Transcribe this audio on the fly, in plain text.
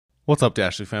What's up,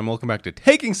 Dashley fam? Welcome back to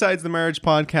Taking Sides, the Marriage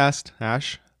Podcast.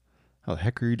 Ash, how the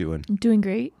heck are you doing? I'm doing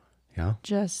great. Yeah?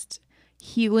 Just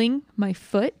healing my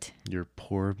foot. Your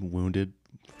poor, wounded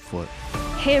foot.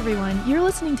 Hey everyone, you're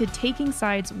listening to Taking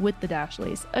Sides with the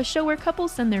Dashleys, a show where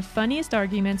couples send their funniest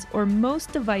arguments or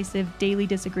most divisive daily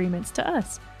disagreements to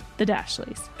us, the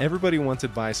Dashleys. Everybody wants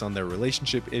advice on their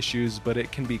relationship issues, but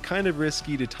it can be kind of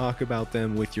risky to talk about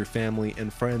them with your family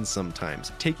and friends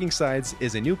sometimes. Taking Sides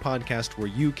is a new podcast where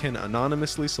you can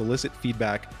anonymously solicit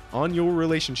feedback on your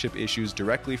relationship issues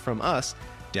directly from us,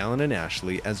 Dallin and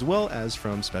Ashley, as well as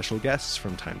from special guests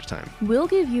from time to time. We'll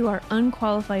give you our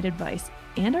unqualified advice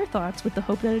and our thoughts with the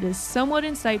hope that it is somewhat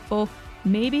insightful,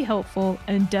 maybe helpful,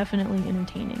 and definitely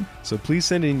entertaining. So please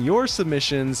send in your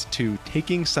submissions to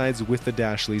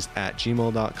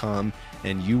takingsideswiththedashleys@gmail.com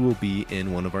and you will be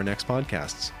in one of our next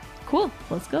podcasts. Cool,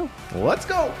 let's go. Let's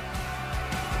go!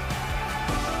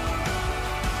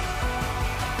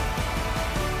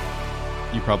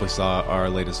 You probably saw our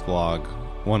latest vlog,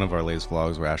 one of our latest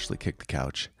vlogs where Ashley kicked the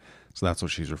couch. So that's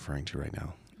what she's referring to right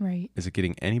now. Right. Is it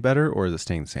getting any better or is it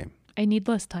staying the same? I need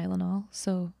less Tylenol,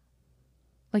 so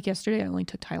like yesterday I only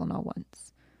took Tylenol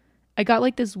once. I got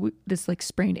like this like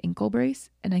sprained ankle brace,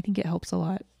 and I think it helps a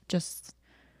lot. Just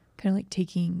kind of like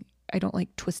I don't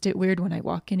like twist it weird when I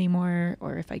walk anymore,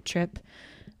 or if I trip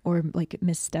or like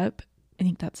misstep. I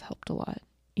think that's helped a lot,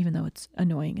 even though it's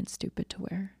annoying and stupid to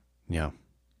wear. Yeah.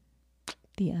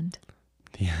 The end.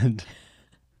 The end.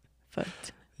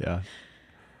 Fucked. Yeah.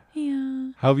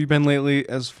 Yeah. How have you been lately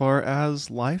as far as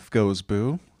life goes,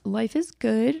 boo? Life is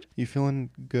good. You feeling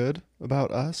good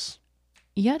about us?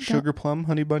 Yeah. Sugar plum,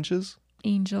 honey bunches?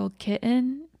 Angel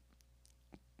kitten.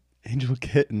 Angel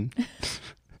kitten.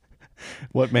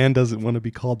 What man doesn't want to be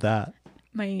called that?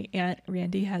 My aunt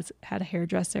Randy has had a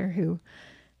hairdresser who,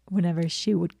 whenever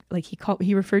she would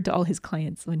he referred to all his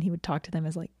clients when he would talk to them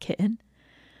as like kitten.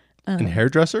 And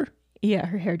hairdresser? Yeah,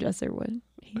 her hairdresser would.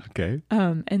 Okay.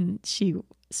 And she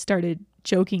started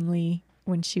jokingly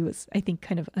when she was, I think,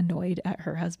 kind of annoyed at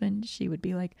her husband. She would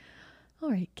be like, "All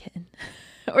right, kitten,"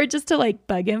 or just to like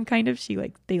bug him. Kind of.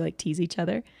 They like tease each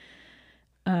other.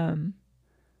 And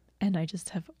I just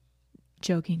have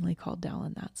jokingly called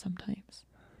Dallin that sometimes.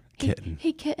 Kitten.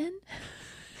 Hey, kitten.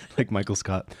 Like Michael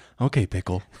Scott. Okay,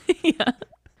 pickle. Yeah.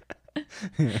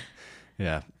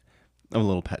 Yeah. I'm a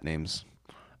little pet names.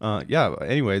 Yeah.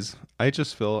 Anyways, I've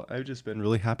just been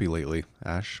really happy lately,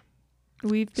 Ash.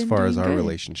 We've been as far doing as our good.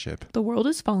 relationship. The world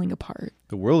is falling apart.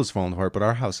 The world is falling apart, but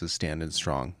our house is standing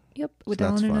strong. Yep. So Dallin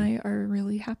that's and fun. I are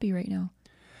really happy right now.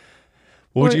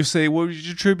 What would you say? What would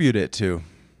you attribute it to?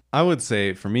 I would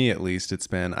say, for me at least,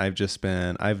 I've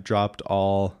dropped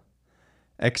all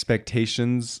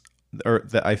expectations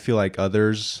that I feel like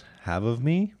others have of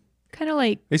me. Kind of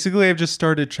like Basically, I've just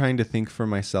started trying to think for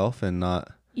myself and not...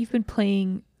 you've been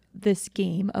playing this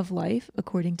game of life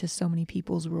according to so many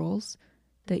people's rules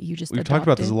that you just We've talked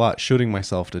about this a adopted. lot, shooting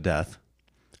myself to death.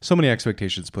 So many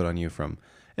expectations put on you from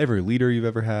every leader you've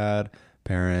ever had,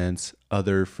 parents,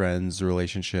 other friends,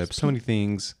 relationships, so many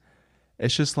things.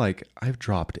 It's just like I've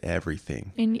dropped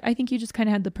everything. And I think you just kind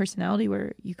of had the personality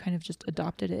where you kind of just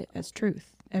adopted it as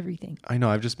truth, everything. I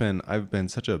know I've been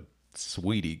such a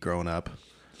sweetie growing up.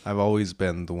 I've always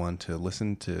been the one to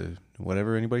listen to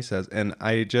whatever anybody says. And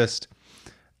I just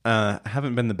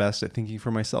haven't been the best at thinking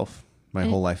for myself my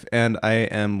whole life. And I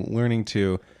am learning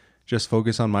to just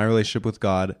focus on my relationship with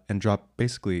God and drop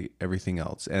basically everything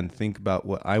else and think about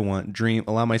what I want,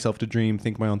 allow myself to dream,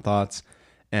 think my own thoughts,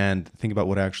 and think about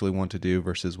what I actually want to do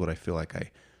versus what I feel like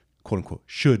I, quote unquote,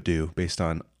 should do based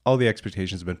on all the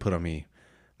expectations that have been put on me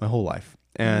my whole life.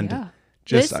 And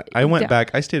I went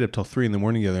back, I stayed up till 3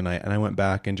 a.m. the other night, and I went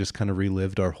back and just kind of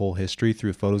relived our whole history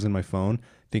through photos in my phone,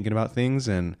 thinking about things.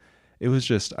 And it was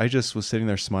just, I just was sitting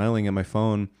there smiling at my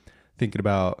phone, thinking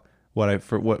about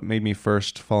what made me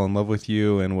first fall in love with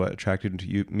you and what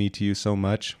attracted me to you so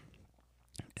much.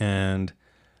 And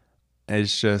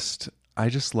it's just, I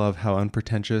just love how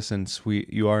unpretentious and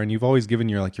sweet you are. And you've always given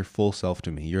your full self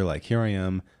to me. You're like, here I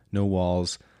am, no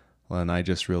walls. And I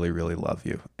just really, really love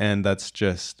you. And that's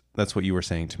what you were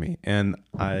saying to me. And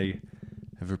I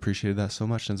have appreciated that so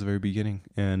much since the very beginning.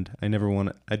 And I never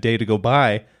want a day to go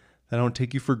by that I don't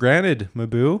take you for granted, my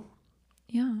boo.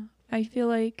 Yeah. I feel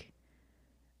like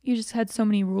you just had so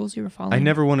many rules you were following. I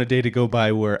never want a day to go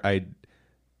by where I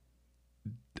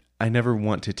never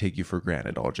want to take you for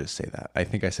granted. I'll just say that. I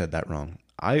think I said that wrong.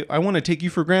 I want to take you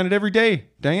for granted every day.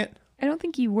 Dang it. I don't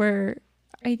think you were.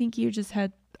 I think you just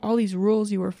had all these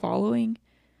rules you were following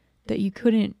that you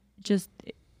couldn't just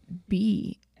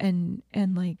be and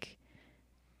like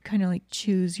kind of like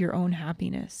choose your own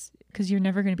happiness, because you're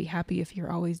never going to be happy if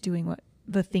you're always doing what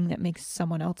the thing that makes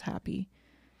someone else happy.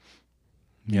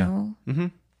 You Yeah. know? Mm-hmm.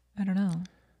 I don't know.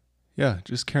 Yeah,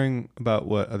 just caring about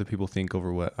what other people think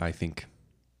over what I think.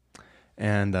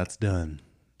 And that's done.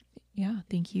 Yeah.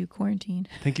 Thank you, quarantine,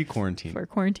 Thank you, quarantine. for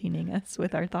quarantining us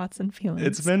with our thoughts and feelings.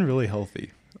 It's been really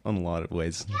healthy in a lot of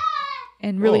ways.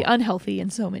 and really Whoa. unhealthy in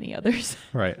so many others.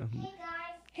 Right. Hey guys,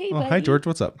 Hey, Oh, buddy. hi, George.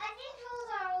 What's up? I think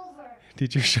shows are over.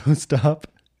 Did your show stop?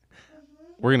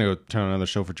 We're going to go turn on another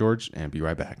show for George and be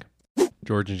right back.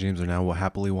 George and James are now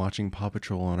happily watching Paw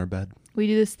Patrol on our bed. We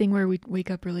do this thing where we wake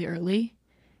up really early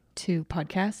to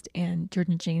podcast, and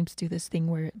Jordan and James do this thing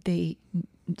where they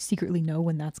secretly know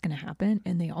when that's going to happen,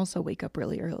 and they also wake up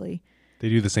really early. They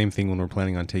do the same thing when we're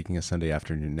planning on taking a Sunday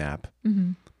afternoon nap.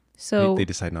 Mm-hmm. So They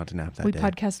decide not to nap that we day.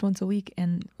 podcast once a week,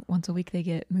 and once a week they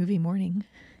get movie morning,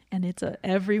 and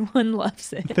everyone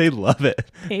loves it. They love it.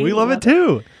 They We love love it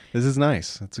too. This is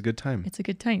nice. It's a good time. It's a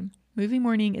good time. Movie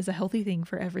morning is a healthy thing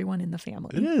for everyone in the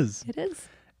family. It is. It is.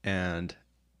 And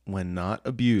when not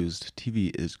abused,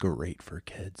 TV is great for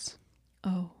kids.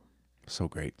 Oh, So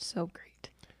great. so great.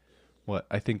 What?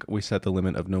 I think we set the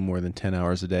limit of no more than 10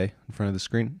 hours a day in front of the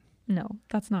screen. No,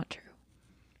 that's not true.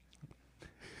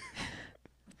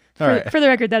 All right. For the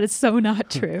record, that is so not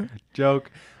true. Joke.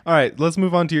 All right. Let's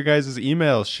move on to your guys'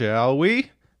 emails, shall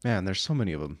we? Man, there's so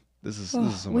many of them. This is so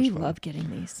much we fun. love getting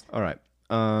these. All right.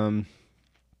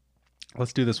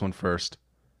 Let's do this one first.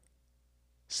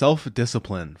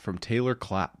 Self-discipline from Taylor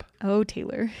Clapp. Oh,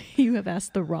 Taylor, you have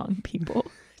asked the wrong people.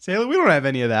 Taylor, we don't have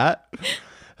any of that.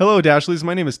 Hello, Dashleys.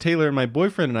 My name is Taylor, and my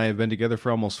boyfriend and I have been together for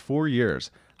almost 4 years.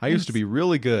 I used to be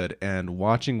really good at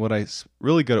watching what I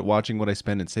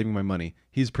spend and saving my money.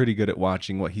 He's pretty good at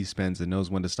watching what he spends and knows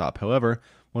when to stop. However,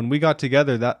 when we got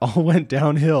together, that all went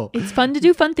downhill. It's fun to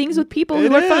do fun things with people who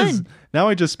It are is. fun. Now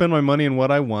I just spend my money on what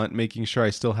I want, making sure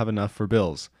I still have enough for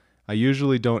bills. I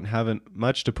usually don't have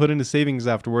much to put into savings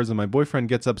afterwards, and my boyfriend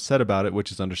gets upset about it,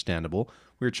 which is understandable.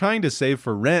 We're trying to save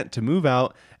for rent to move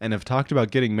out and have talked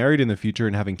about getting married in the future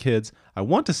and having kids. I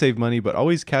want to save money, but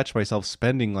always catch myself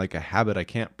spending like a habit I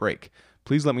can't break.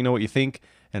 Please let me know what you think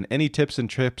and any tips and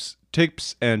tricks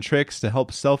to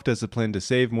help self-discipline to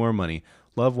save more money.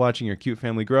 Love watching your cute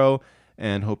family grow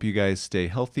and hope you guys stay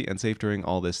healthy and safe during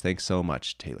all this. Thanks so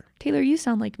much, Taylor. Taylor, you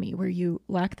sound like me, where you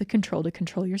lack the control to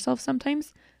control yourself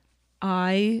sometimes.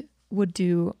 I would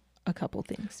do a couple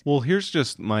things. Well, here's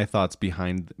just my thoughts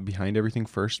behind everything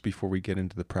first before we get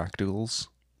into the practicals.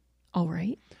 All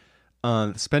right.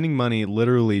 Spending money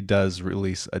literally does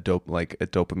release a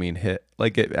dopamine hit.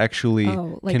 Like it actually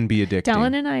can be addicting.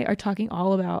 Dallin and I are talking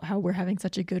all about how we're having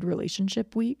such a good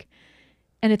relationship week.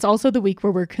 And it's also the week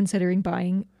where we're considering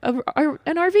buying an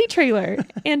RV trailer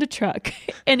and a truck.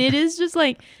 And it is just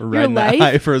like We're your riding that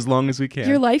high life. for as long as we can.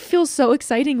 Your life feels so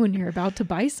exciting when you're about to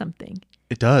buy something.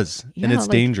 It does. And Yeah, it's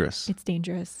dangerous. It's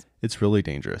dangerous. It's really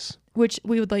dangerous. Which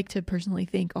we would like to personally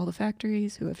thank all the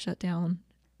factories who have shut down,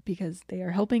 because they are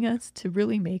helping us to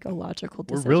really make a logical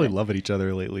decision. We're really loving each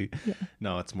other lately. Yeah.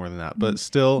 No, it's more than that. But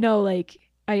still, No, like,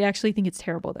 I actually think it's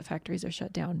terrible that factories are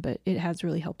shut down, but it has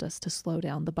really helped us to slow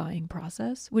down the buying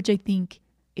process, which I think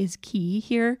is key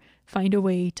here. Find a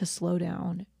way to slow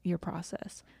down your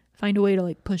process. Find a way to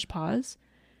like push pause.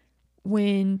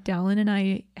 When Dallin and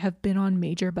I have been on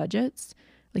major budgets,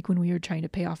 like when we were trying to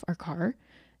pay off our car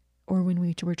or when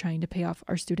we were trying to pay off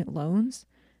our student loans,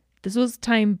 this was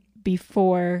time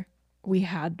before we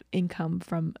had income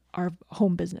from our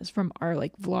home business, from our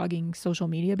like vlogging social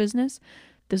media business.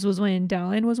 This was when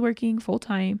Dallin was working full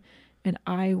time and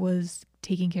I was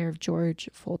taking care of George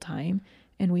full time.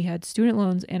 And we had student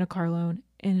loans and a car loan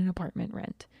and an apartment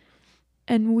rent.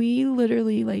 And we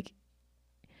literally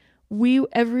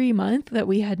every month that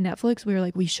we had Netflix, we were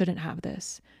like, we shouldn't have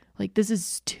this. Like, this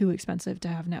is too expensive to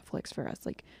have Netflix for us.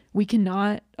 Like, we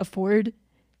cannot afford.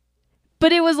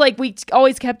 But it was like, we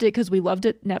always kept it because we loved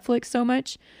it, Netflix, so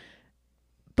much.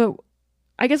 But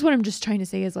I guess what I'm just trying to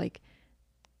say is like,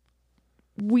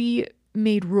 we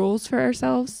made rules for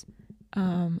ourselves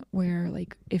where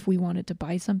like if we wanted to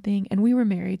buy something, and we were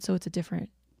married, so it's a different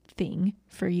thing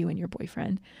for you and your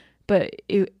boyfriend, but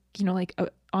it,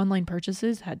 online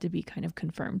purchases had to be kind of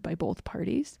confirmed by both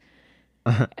parties.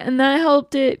 And that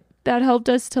helped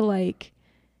us to like,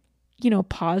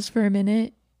 pause for a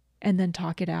minute and then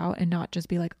talk it out and not just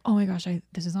be like, oh my gosh,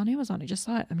 this is on Amazon, I just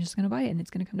saw it, I'm just gonna buy it and it's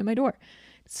gonna come to my door.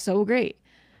 It's so great.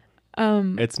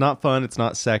 it's not fun, it's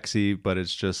not sexy, but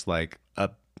it's just like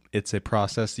it's a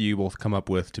process that you both come up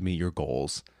with to meet your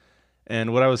goals.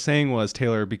 And what I was saying was,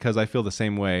 Taylor, because I feel the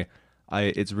same way,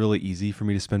 it's really easy for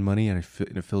me to spend money, and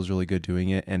it feels really good doing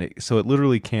it. And so it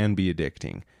literally can be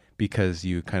addicting because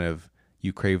you crave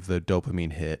the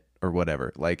dopamine hit or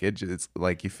whatever. Like it's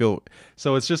like you feel,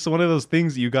 so it's just one of those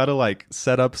things you got to like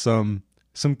set up some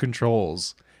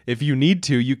controls. If you need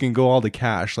to, you can go all to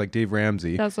cash like Dave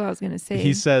Ramsey. That's what I was going to say.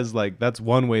 He says like that's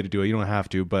one way to do it. You don't have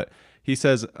to, but he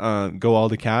says go all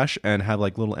to cash and have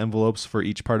like little envelopes for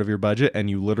each part of your budget, and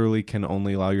you literally can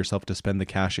only allow yourself to spend the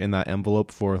cash in that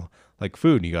envelope for like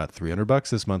food. You got $300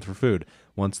 this month for food.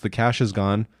 Once the cash is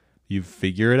gone, you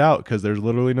figure it out because there's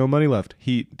literally no money left.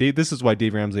 This is why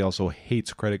Dave Ramsey also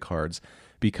hates credit cards,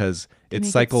 because it's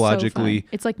psychologically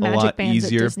it's like a magic lot bands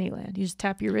easier. at Disneyland. You just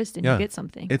tap your wrist and you get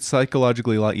something. It's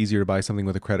psychologically a lot easier to buy something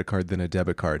with a credit card than a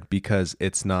debit card because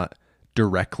it's not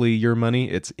directly your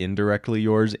money, it's indirectly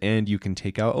yours, and you can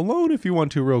take out a loan if you want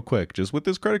to real quick just with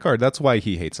this credit card. That's why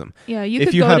he hates them. Yeah, you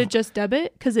could go to just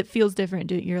debit because it feels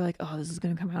different. You're like, oh, this is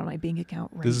going to come out of my bank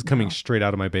account right This is now. coming straight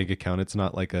out of my bank account. It's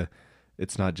not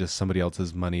it's not just somebody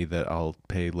else's money that I'll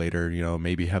pay later,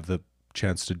 maybe have the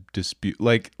chance to dispute,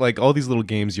 like all these little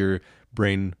games your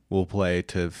brain will play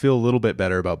to feel a little bit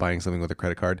better about buying something with a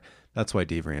credit card. That's why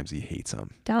Dave Ramsey hates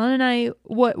them. Dallin and I,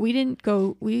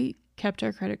 we kept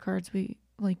our credit cards. We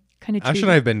like kind of. Ash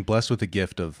and I have been blessed with the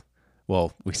gift of,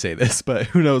 well, we say this, but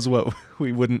who knows what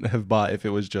we wouldn't have bought if it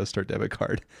was just our debit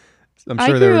card. I'm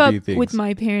sure there would be things. With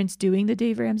my parents doing the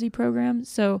Dave Ramsey program,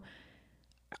 so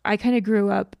I kind of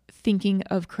grew up thinking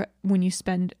of when you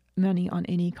spend money on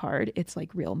any card, it's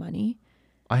like real money.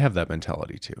 I have that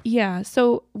mentality too. Yeah,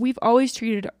 so we've always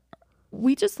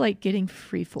we just like getting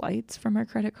free flights from our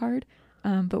credit card,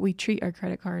 but we treat our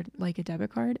credit card like a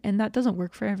debit card, and that doesn't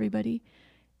work for everybody,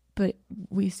 but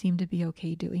we seem to be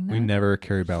okay doing that. We never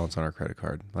carry balance on our credit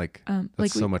card. Like,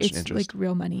 that's so much interest. Like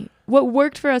real money. What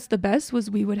worked for us the best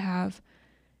was we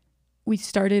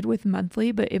started with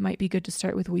monthly, but it might be good to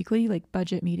start with weekly, like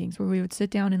budget meetings where we would sit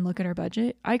down and look at our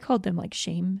budget. I called them like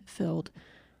shame-filled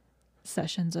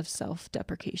sessions of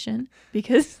self-deprecation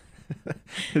because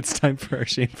it's time for our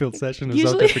shame-filled session of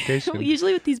self-deprecation.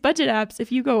 Usually with these budget apps,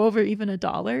 if you go over even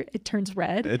 $1, it turns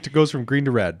red. It goes from green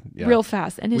to red. Yeah. Real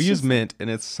fast. And we use Mint,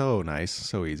 and it's so nice,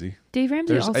 so easy. Dave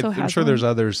Ramsey also has I'm sure there's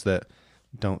others that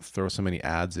don't throw so many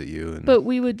ads at you. But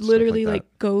we would literally like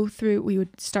go through, we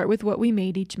would start with what we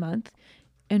made each month,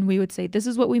 and we would say, this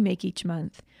is what we make each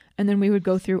month. And then we would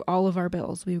go through all of our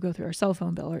bills. We would go through our cell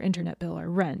phone bill, our internet bill, our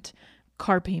rent,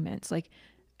 car payments, like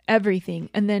everything.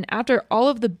 And then after all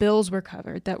of the bills were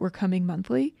covered that were coming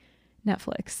monthly,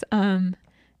 Netflix,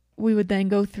 we would then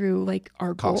go through like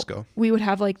our Costco. We would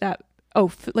have like that,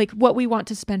 like what we want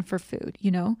to spend for food,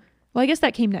 Well, I guess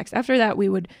that came next. After that, we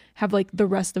would have like the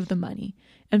rest of the money.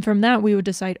 And from that, we would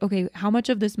decide, okay, how much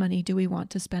of this money do we want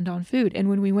to spend on food? And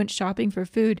when we went shopping for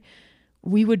food,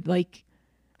 we would like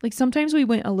sometimes we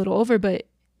went a little over, but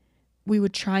we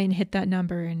would try and hit that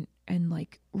number. And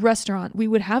like restaurant, we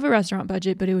would have a restaurant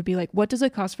budget, but it would be like, what does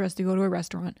it cost for us to go to a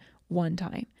restaurant one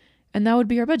time? And that would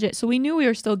be our budget. So we knew we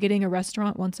were still getting a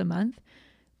restaurant once a month,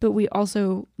 but we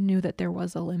also knew that there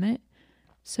was a limit.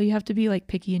 So you have to be like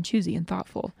picky and choosy and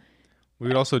thoughtful. We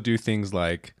would also do things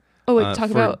like,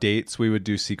 for dates, we would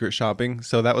do secret shopping.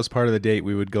 So that was part of the date.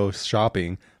 We would go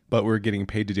shopping, but we're getting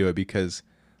paid to do it because,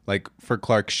 like for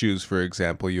Clark's shoes, for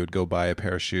example, you would go buy a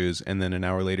pair of shoes, and then an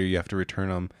hour later you have to return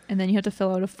them. And then you have to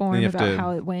fill out a form about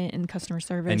how it went in customer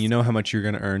service. And you know how much you're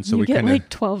going to earn. So we get like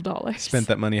 $12. Spent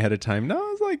that money ahead of time. No,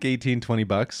 it was like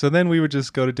 $18-20. So then we would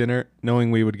just go to dinner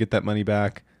knowing we would get that money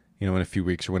back, in a few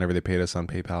weeks or whenever they paid us on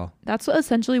PayPal. That's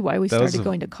essentially why we started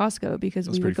going to Costco, because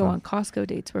we would go on Costco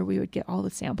dates where we would get all the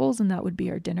samples, and that would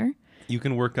be our dinner. You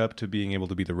can work up to being able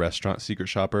to be the restaurant secret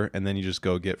shopper, and then you just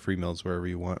go get free meals wherever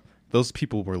you want. Those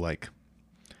people were like,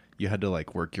 you had to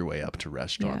like work your way up to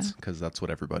restaurants because that's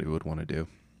what everybody would want to do.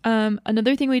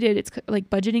 Another thing we did, it's like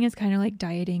budgeting is kind of like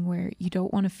dieting, where you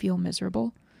don't want to feel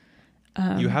miserable.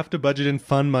 You have to budget in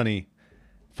fun money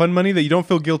that you don't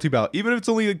feel guilty about, even if it's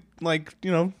only like,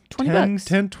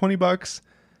 $20.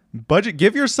 Budget,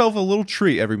 give yourself a little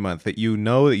treat every month that you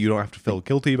know that you don't have to feel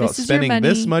guilty about spending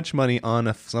this much money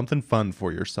on something fun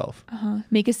for yourself.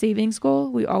 Make a savings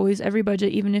goal. Every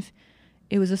budget, even if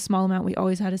it was a small amount, we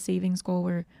always had a savings goal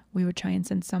where we would try and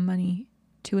send some money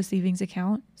to a savings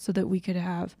account so that we could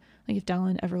have, like, if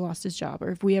Dallin ever lost his job or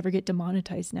if we ever get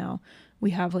demonetized now,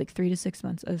 we have like 3 to 6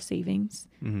 months of savings.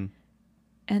 Mm-hmm.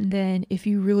 And then if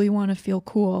you really want to feel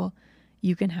cool,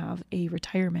 you can have a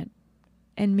retirement.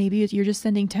 And maybe you're just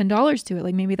sending $10 to it.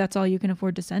 Like maybe that's all you can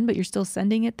afford to send, but you're still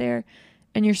sending it there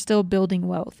and you're still building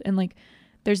wealth. And like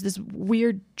there's this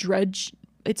weird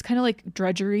it's kind of like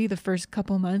drudgery the first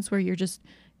couple months where you're just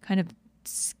kind of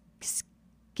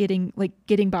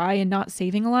getting by and not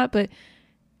saving a lot. But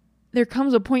there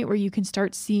comes a point where you can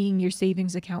start seeing your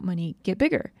savings account money get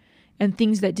bigger, and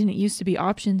things that didn't used to be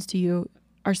options to you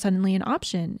are suddenly an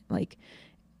option. Like,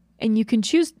 and you can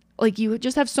choose, like, you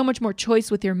just have so much more choice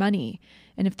with your money.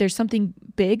 And if there's something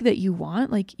big that you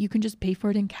want, like, you can just pay for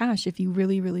it in cash if you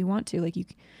really, really want to. Like,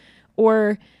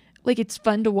 or like, it's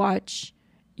fun to watch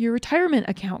your retirement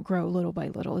account grow little by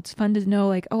little. It's fun to know,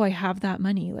 like, oh, I have that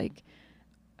money. Like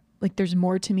there's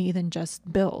more to me than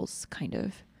just bills, kind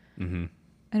of. Mm-hmm.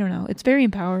 I don't know. It's very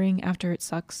empowering after it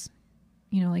sucks.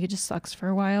 You know, like, it just sucks for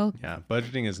a while. Yeah,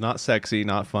 budgeting is not sexy,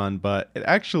 not fun, but it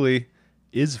actually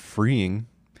is freeing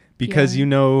because you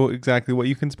know exactly what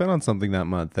you can spend on something that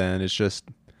month, and it's just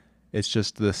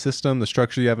the system, the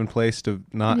structure you have in place to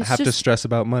not have to stress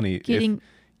about money. If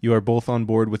you are both on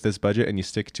board with this budget and you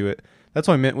stick to it. That's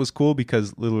why Mint was cool,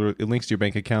 because it links to your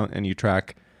bank account and you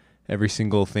track every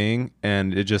single thing,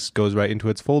 and it just goes right into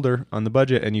its folder on the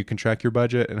budget, and you can track your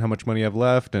budget and how much money you have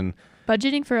left. And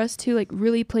budgeting for us too, like,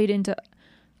 really played into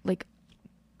like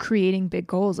creating big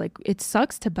goals. Like, it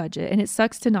sucks to budget, and it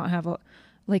sucks to not have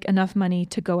enough money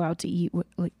to go out to eat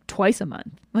like twice a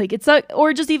month. Like, it sucks,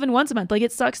 or just even once a month. Like,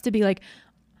 it sucks to be like,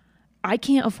 I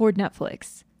can't afford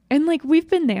Netflix. And like, we've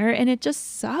been there, and it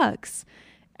just sucks.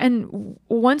 And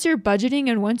once you're budgeting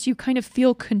and once you kind of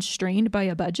feel constrained by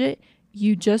a budget,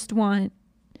 you just want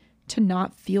to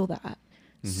not feel that.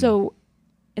 Mm-hmm. So,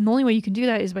 and the only way you can do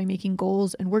that is by making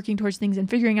goals and working towards things and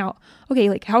figuring out, okay,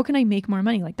 like, how can I make more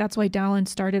money? Like, that's why Dallin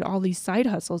started all these side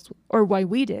hustles, or why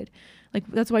we did. Like,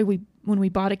 that's why when we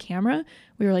bought a camera,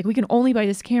 we were like, we can only buy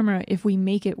this camera if we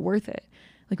make it worth it.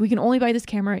 Like, we can only buy this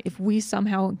camera if we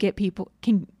somehow get people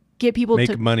to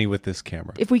make money with this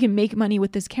camera. If we can make money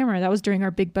with this camera. That was during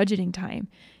our big budgeting time.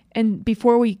 And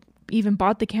before we even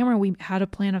bought the camera, we had a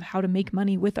plan of how to make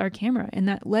money with our camera. And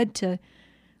that led to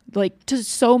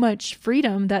so much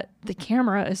freedom that the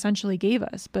camera essentially gave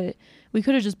us. But we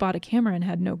could have just bought a camera and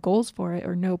had no goals for it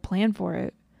or no plan for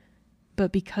it.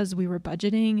 But because we were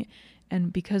budgeting,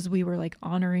 and because we were like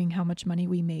honoring how much money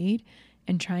we made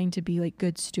and trying to be like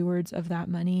good stewards of that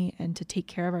money, and to take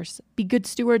care of be good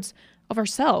stewards of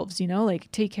ourselves, you know,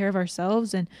 like, take care of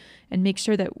ourselves and make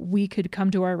sure that we could come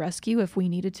to our rescue if we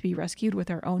needed to be rescued with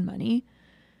our own money.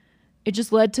 It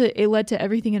just led to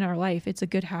everything in our life. It's a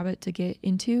good habit to get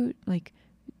into, like,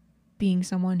 being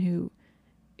someone who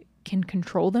can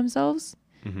control themselves.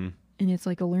 Mm-hmm. And it's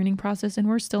like a learning process, and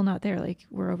we're still not there. Like,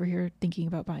 we're over here thinking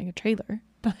about buying a trailer,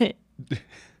 but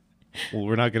well,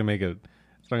 we're not going to make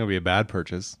it's not going to be a bad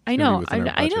purchase. I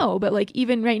know, but like,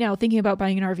 even right now, thinking about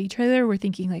buying an RV trailer, we're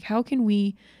thinking like, how can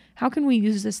we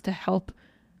use this to help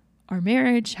our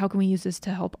marriage? How can we use this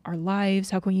to help our lives?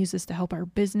 How can we use this to help our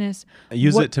business?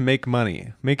 Use it to make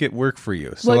money, make it work for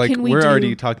you. So like, we're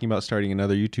already talking about starting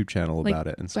another YouTube channel about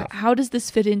it and stuff. But how does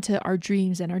this fit into our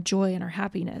dreams and our joy and our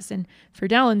happiness? And for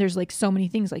Dallin, there's like so many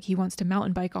things. Like, he wants to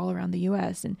mountain bike all around the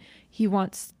US, and he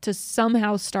wants to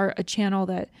somehow start a channel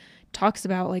that talks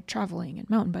about like traveling and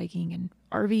mountain biking and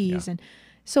RVs. Yeah. And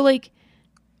so like,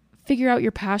 figure out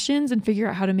your passions and figure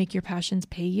out how to make your passions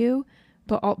pay you.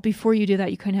 But before you do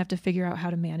that, you kind of have to figure out how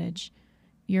to manage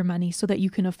your money so that you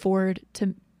can afford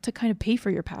to kind of pay for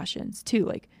your passions too.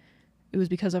 Like, it was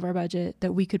because of our budget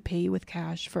that we could pay with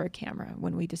cash for a camera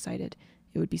when we decided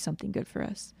it would be something good for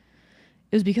us.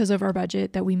 It was because of our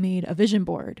budget that we made a vision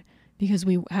board, because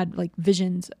we had like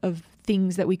visions of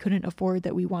things that we couldn't afford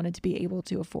that we wanted to be able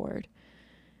to afford.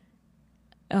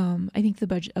 I think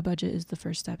a budget is the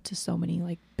first step to so many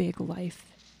like big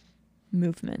life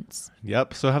movements.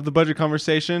 Yep. So have the budget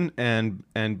conversation and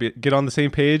get on the same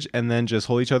page, and then just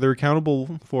hold each other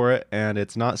accountable for it. And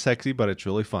it's not sexy, but it's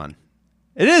really fun.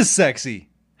 It is sexy.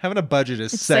 Having a budget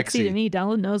is it's sexy. Sexy to me.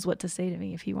 Dallin knows what to say to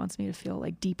me if he wants me to feel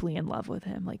like deeply in love with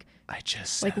him. Like,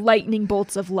 like lightning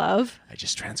bolts of love. I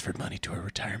just transferred money to a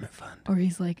retirement fund. Or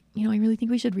he's like, you know, I really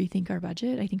think we should rethink our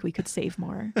budget. I think we could save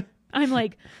more. I'm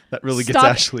like, that really gets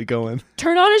Ashley going.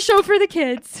 Turn on a show for the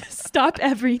kids. Stop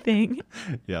everything.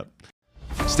 Yep.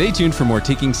 Stay tuned for more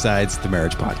Taking Sides, the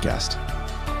Marriage Podcast.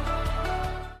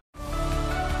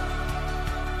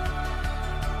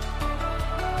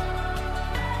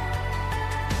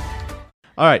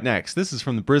 All right, next. This is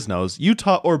from the Brisnos.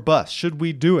 Utah or bust? Should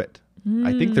we do it?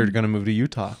 I think they're going to move to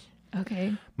Utah.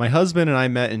 Okay. My husband and I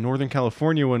met in Northern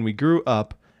California when we grew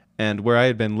up, and where I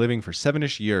had been living for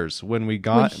 7-ish years. When we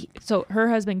got... So her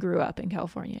husband grew up in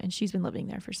California, and she's been living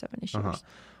there for 7-ish years.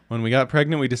 When we got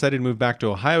pregnant, we decided to move back to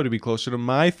Ohio to be closer to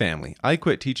my family. I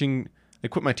quit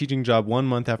my teaching job 1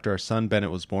 month after our son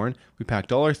Bennett was born. We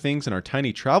packed all our things in our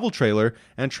tiny travel trailer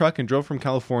and truck and drove from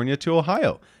California to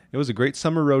Ohio. It was a great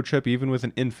summer road trip, even with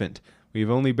an infant. We've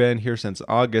only been here since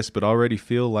August, but already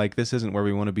feel like this isn't where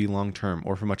we want to be long term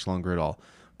or for much longer at all.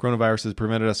 Coronavirus has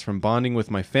prevented us from bonding with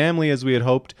my family as we had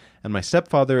hoped, and my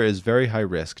stepfather is very high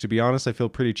risk. To be honest, I feel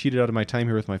pretty cheated out of my time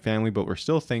here with my family, but we're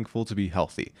still thankful to be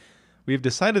healthy. We have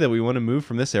decided that we want to move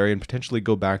from this area and potentially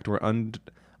go back to our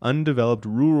undeveloped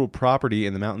rural property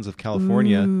in the mountains of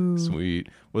California. Ooh. Sweet.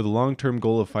 With a long-term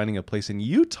goal of finding a place in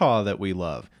Utah that we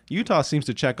love. Utah seems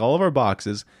to check all of our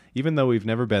boxes, even though we've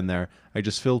never been there. I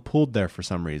just feel pulled there for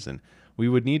some reason. We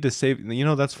would need to save...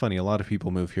 that's funny. A lot of people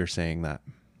move here saying that.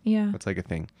 Yeah. That's like a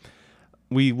thing.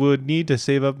 We would need to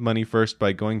save up money first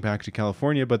by going back to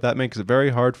California, but that makes it very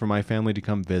hard for my family to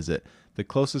come visit. The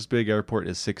closest big airport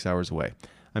is 6 hours away.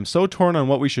 I'm so torn on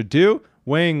what we should do,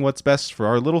 weighing what's best for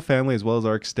our little family as well as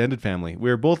our extended family.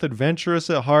 We are both adventurous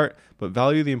at heart, but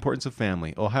value the importance of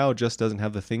family. Ohio just doesn't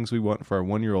have the things we want for our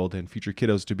 1-year-old and future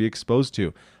kiddos to be exposed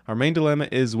to. Our main dilemma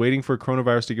is waiting for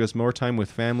coronavirus to give us more time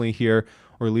with family here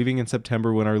or leaving in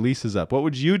September when our lease is up. What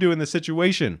would you do in this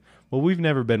situation? Well, we've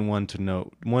never been one to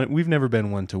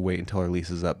wait until our lease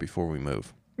is up before we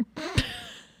move.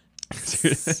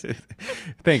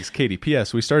 Thanks, Katie.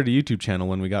 P.S. We started a YouTube channel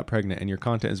when we got pregnant, and your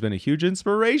content has been a huge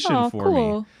inspiration for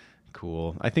me.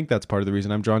 Cool. I think that's part of the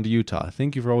reason I'm drawn to Utah.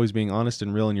 Thank you for always being honest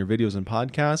and real in your videos and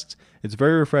podcasts. It's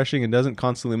very refreshing and doesn't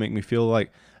constantly make me feel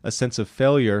like a sense of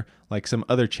failure like some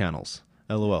other channels.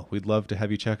 LOL. We'd love to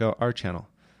have you check out our channel,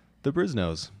 The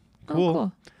Briznos.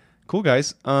 Cool. Cool,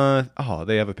 guys.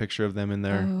 They have a picture of them in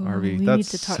their RV. We need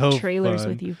to talk trailers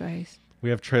with you guys. We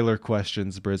have trailer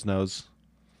questions, Briznos.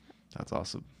 That's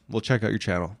awesome. We'll check out your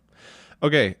channel.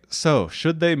 Okay, so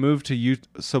should they move to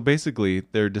Utah? So basically,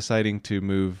 they're deciding to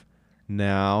move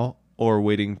now or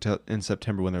waiting in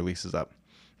September when their lease is up.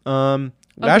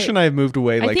 Ash and I have moved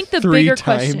away like 3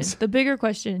 times. The bigger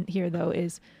question here, though,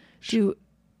 is do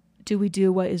we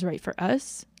do what is right for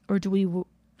us, or do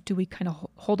we kind of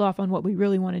hold off on what we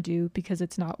really want to do because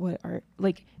it's not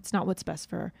it's not what's best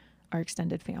for our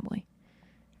extended family?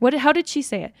 How did she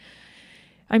say it?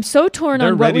 I'm so torn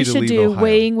on what we should do,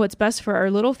 weighing what's best for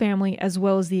our little family as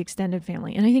well as the extended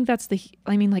family. And I think that's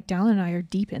Dallin and I are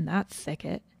deep in that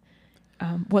thicket.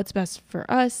 What's best for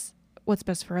us, what's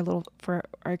best for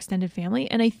our extended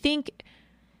family. And I think,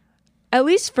 at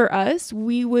least for us,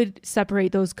 we would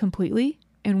separate those completely.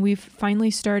 And we've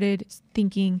finally started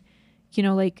thinking,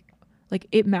 like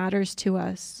it matters to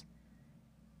us.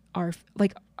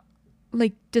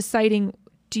 Deciding,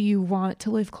 do you want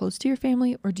to live close to your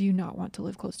family or do you not want to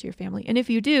live close to your family? And if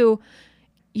you do,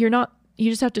 you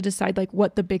just have to decide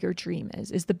what the bigger dream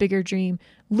is. Is the bigger dream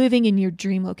living in your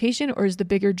dream location, or is the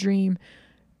bigger dream,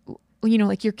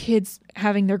 your kids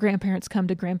having their grandparents come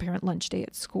to grandparent lunch day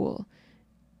at school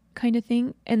kind of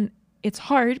thing? And it's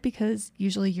hard because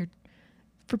usually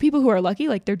for people who are lucky,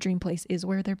 their dream place is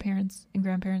where their parents and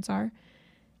grandparents are.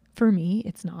 For me,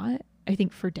 it's not. I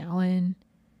think for Dallin,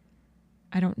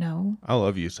 I don't know. I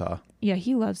love Utah. Yeah,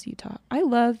 he loves Utah. I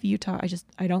love Utah.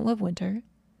 I don't love winter.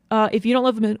 If you don't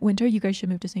love winter, you guys should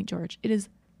move to St. George. It is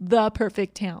the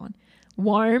perfect town.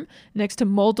 Warm, next to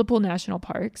multiple national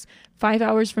parks, 5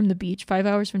 hours from the beach, 5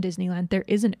 hours from Disneyland. There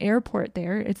is an airport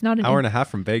there. It's not an hour and a half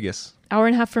from Vegas. Hour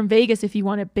and a half from Vegas if you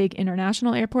want a big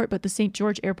international airport, but the St.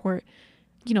 George airport,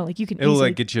 you can it'll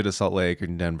get you to Salt Lake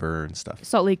and Denver and stuff.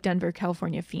 Salt Lake, Denver,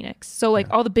 California, Phoenix. So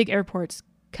all the big airports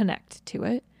connect to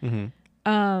it. Mm-hmm.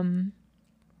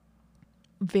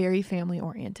 Very family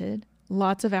oriented,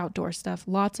 lots of outdoor stuff,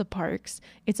 lots of parks.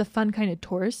 It's a fun kind of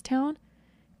tourist town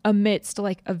amidst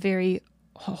a very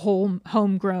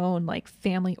homegrown,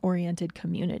 family oriented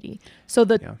community. So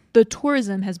the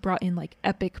tourism has brought in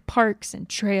epic parks and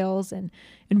trails and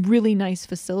really nice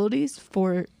facilities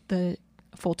for the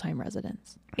full-time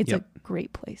residents. It's a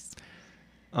great place.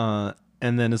 And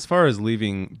then as far as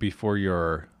leaving before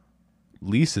your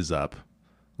lease is up,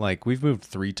 we've moved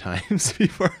 3 times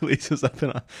before our lease was up.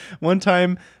 And one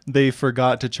time they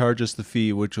forgot to charge us the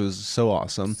fee, which was so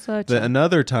awesome.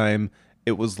 Another time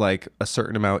it was a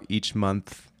certain amount each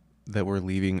month that we're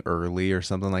leaving early or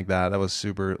something like that. That was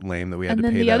super lame that we had to pay.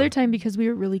 And then the other time, because we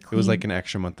were really clean. It was an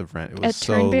extra month of rent. It was at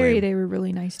so Turnberry, lame. They were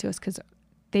really nice to us because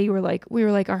we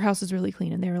were our house is really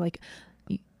clean. And they were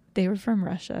they were from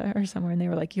Russia or somewhere. And they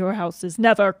were your houses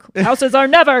are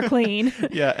never clean.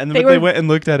 Yeah. And they went and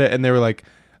looked at it and they were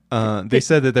they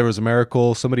said that there was a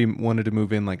miracle. Somebody wanted to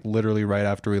move in literally right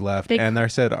after we left. And they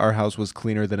said our house was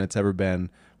cleaner than it's ever been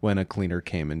when a cleaner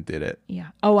came and did it. Yeah.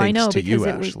 Oh, I know. To you,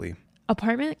 Ashley.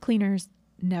 Apartment cleaners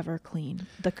never clean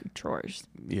the drawers.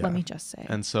 Yeah. Let me just say.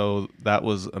 And so that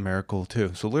was a miracle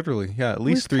too. So literally, at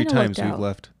least 3 times we've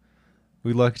left.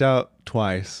 We lucked out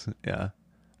twice. Yeah.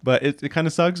 But it kind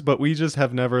of sucks, but we just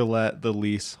have never let the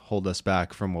lease hold us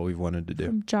back from what we've wanted to do.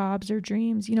 From jobs or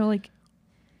dreams.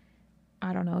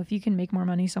 I don't know, if you can make more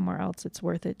money somewhere else, it's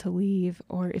worth it to leave.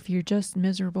 Or if you're just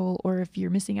miserable, or if you're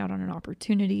missing out on an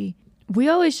opportunity. We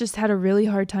always just had a really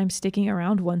hard time sticking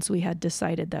around once we had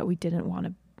decided that we didn't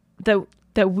want to,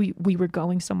 that we were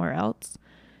going somewhere else.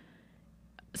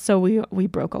 So we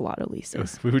broke a lot of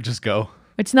leases. We would just go.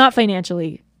 It's not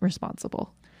financially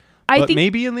responsible. But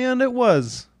maybe in the end it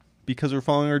was, because we're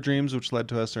following our dreams, which led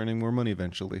to us earning more money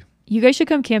eventually. You guys should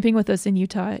come camping with us in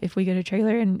Utah if we get a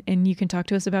trailer, and you can talk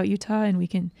to us about Utah, and we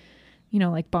can, you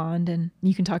know, like bond, and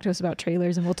you can talk to us about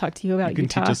trailers, and we'll talk to you about Utah. You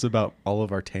can teach us about all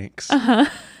of our tanks.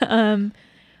 I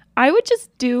would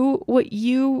just do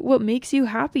what makes you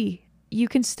happy. You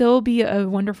can still be a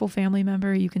wonderful family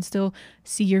member. You can still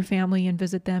see your family and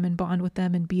visit them and bond with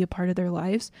them and be a part of their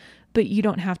lives, but you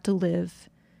don't have to live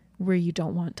where you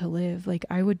don't want to live. Like,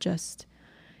 I would just,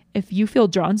 if you feel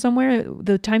drawn somewhere,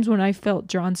 the times when I felt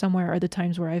drawn somewhere are the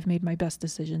times where I've made my best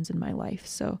decisions in my life.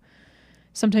 So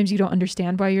sometimes you don't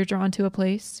understand why you're drawn to a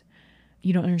place.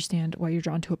 You don't understand why you're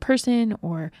drawn to a person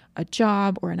or a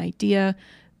job or an idea.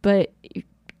 But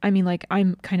I mean, like,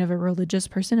 I'm kind of a religious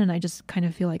person, and I just kind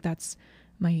of feel like that's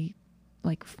my,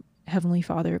 like, Heavenly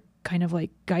Father kind of like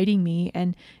guiding me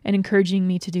and encouraging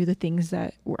me to do the things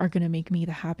that are going to make me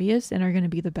the happiest and are going to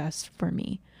be the best for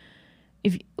me.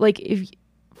 If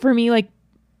for me, like,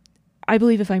 I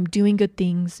believe if I'm doing good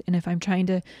things and if I'm trying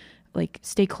to, like,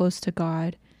 stay close to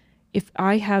God, if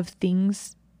I have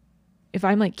things, if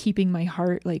I'm, like, keeping my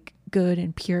heart, like, good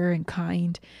and pure and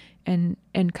kind and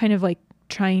kind of, like,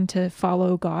 trying to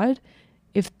follow God,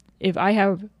 if I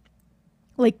have,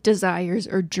 like, desires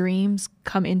or dreams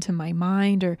come into my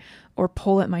mind or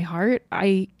pull at my heart,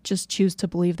 I just choose to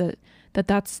believe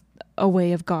that's a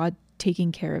way of God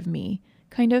taking care of me,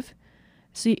 kind of.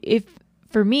 So if,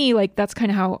 for me, like, that's kind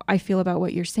of how I feel about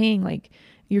what you're saying. Like,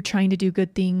 you're trying to do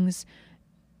good things,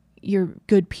 you're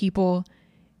good people,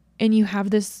 and you have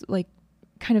this, like,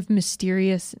 kind of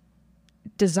mysterious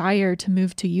desire to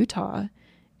move to Utah.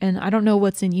 And I don't know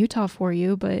what's in Utah for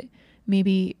you, but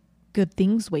maybe good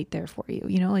things wait there for you,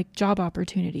 you know, like job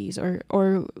opportunities or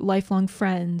lifelong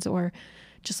friends, or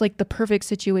just like the perfect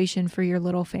situation for your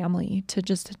little family to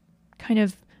just kind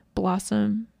of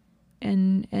blossom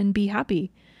and be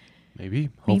happy.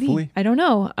 Maybe, hopefully. I don't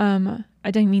know.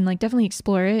 I don't mean, like, definitely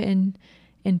explore it and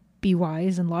be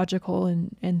wise and logical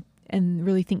and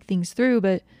really think things through.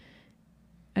 But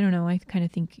I don't know. I kind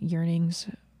of think yearnings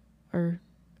are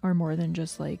more than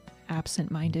just, like,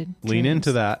 absent-minded Lean dreams.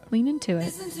 into that. Lean into it.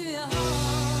 Listen to your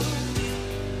heart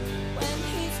when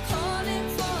he's calling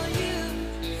for you.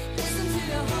 Listen to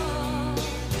your heart.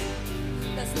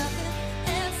 There's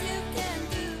nothing else you can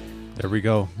do. There we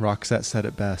go. Roxette said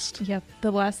it best. Yep.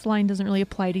 The last line doesn't really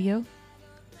apply to you.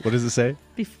 What does it say?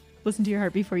 Listen to your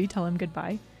heart before you tell him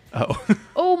goodbye. Oh.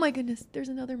 Oh my goodness. There's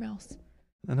another mouse.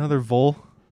 Another vole.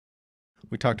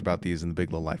 We talked about these in the Big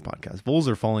Little Life podcast. Voles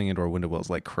are falling into our window wells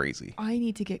like crazy. I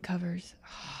need to get covers.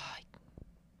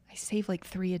 I save like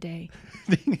 3 a day.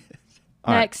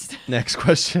 All Next. right, next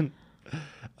question.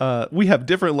 We have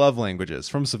different love languages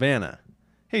from Savannah.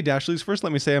 Hey, Dashleys, first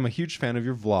let me say I'm a huge fan of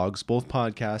your vlogs, both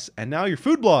podcasts, and now your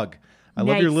food blog. I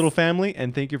love your Nice. little family,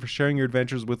 and thank you for sharing your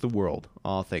adventures with the world.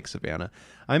 Aw, thanks, Savannah.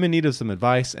 I'm in need of some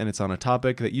advice, and it's on a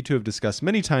topic that you two have discussed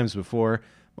many times before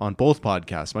on both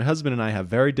podcasts. My husband and I have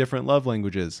very different love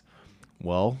languages.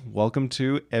 Well, welcome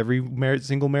to every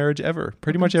single marriage ever.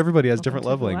 Pretty much everybody has different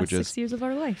love languages. Last 6 years of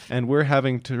our life. And we're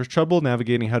having trouble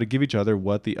navigating how to give each other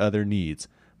what the other needs.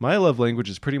 My love language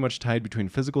is pretty much tied between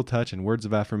physical touch and words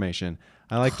of affirmation.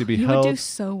 I like to be You held. would do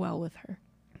so well with her.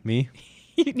 Me?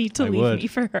 You need to I leave would. me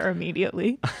for her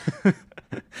immediately.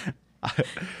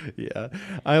 Yeah.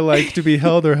 I like to be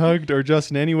held or hugged or just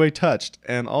in any way touched,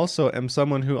 and also am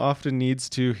someone who often needs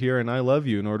to hear an I love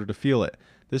you in order to feel it.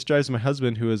 This drives my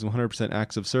husband, who is 100%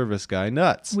 acts of service guy,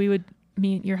 nuts.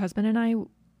 Your husband and I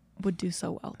would do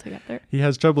so well together. He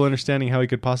has trouble understanding how he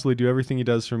could possibly do everything he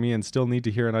does for me and still need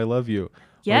to hear an I love you. Or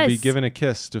be Yes. given a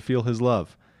kiss to feel his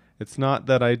love. It's not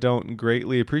that I don't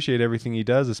greatly appreciate everything he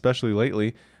does, especially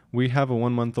lately. We have a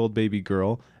 1-month-old baby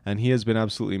girl, and he has been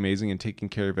absolutely amazing in taking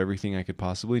care of everything I could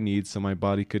possibly need so my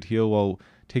body could heal while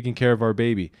taking care of our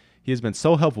baby. He has been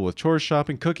so helpful with chores,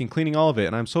 shopping, cooking, cleaning, all of it,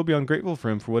 and I'm so beyond grateful for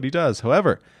him for what he does.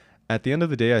 However, at the end of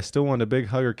the day, I still want a big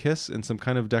hug or kiss and some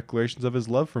kind of declarations of his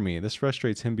love for me. This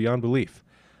frustrates him beyond belief.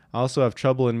 I also have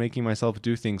trouble in making myself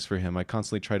do things for him. I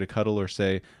constantly try to cuddle or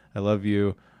say, I love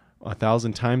you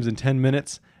 1,000 times in 10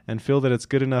 minutes and feel that it's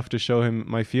good enough to show him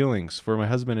my feelings. For my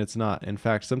husband, it's not. In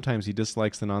fact, sometimes he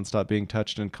dislikes the nonstop being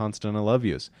touched and constant I love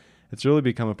yous. It's really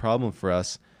become a problem for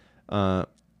us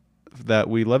that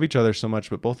we love each other so much,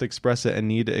 but both express it and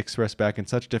need to express back in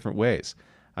such different ways.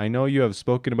 I know you have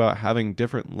spoken about having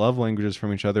different love languages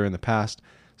from each other in the past,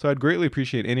 so I'd greatly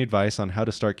appreciate any advice on how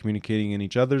to start communicating in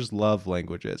each other's love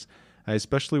languages. I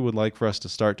especially would like for us to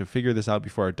start to figure this out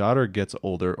before our daughter gets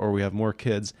older or we have more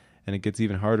kids and it gets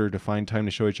even harder to find time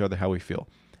to show each other how we feel.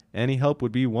 Any help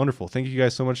would be wonderful. Thank you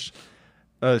guys so much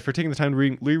for taking the time to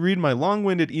read my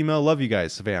long-winded email. Love you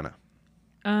guys, Savannah.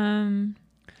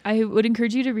 I would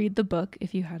encourage you to read the book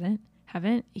if you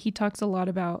haven't. He talks a lot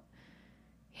about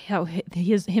how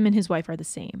him and his wife are the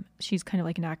same. She's kind of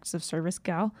like an acts of service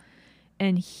gal,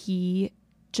 and he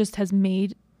just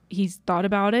he's thought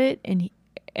about it, and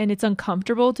it's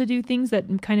uncomfortable to do things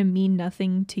that kind of mean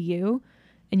nothing to you,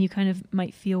 and you kind of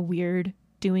might feel weird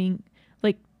doing,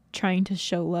 like, trying to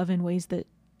show love in ways that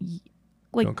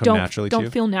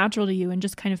don't feel natural to you, and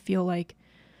just kind of feel like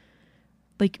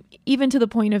even to the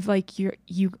point of like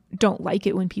you don't like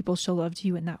it when people show love to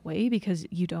you in that way because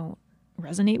you don't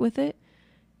resonate with it.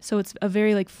 So it's a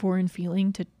very like foreign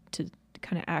feeling to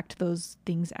kind of act those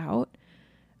things out.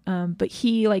 But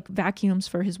he like vacuums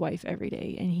for his wife every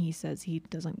day, and he says he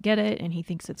doesn't get it, and he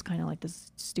thinks it's kind of like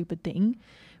this stupid thing.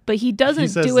 But he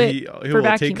doesn't do it for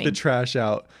vacuuming. Take the trash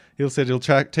out. He'll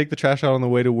take the trash out on the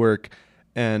way to work,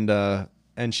 and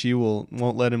she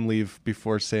won't let him leave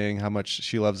before saying how much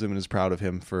she loves him and is proud of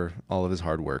him for all of his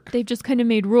hard work. They've just kind of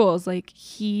made rules. Like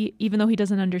even though he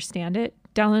doesn't understand it,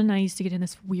 Dallin and I used to get in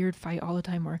this weird fight all the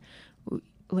time where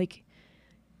like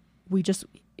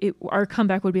our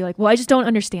comeback would be like, well, I just don't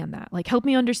understand that. Like, help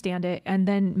me understand it, and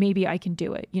then maybe I can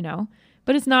do it, you know?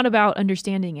 But it's not about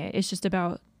understanding it. It's just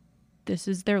about this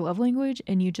is their love language,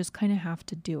 and you just kind of have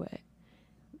to do it.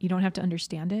 You don't have to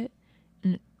understand it.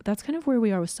 And that's kind of where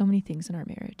we are with so many things in our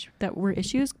marriage that were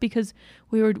issues, because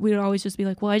we would always just be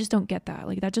like, well, I just don't get that.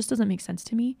 Like, that just doesn't make sense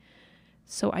to me.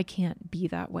 So I can't be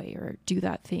that way or do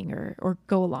that thing or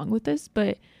go along with this.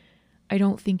 But I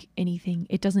don't think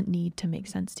it doesn't need to make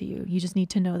sense to you. You just need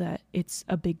to know that it's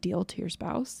a big deal to your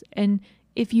spouse. And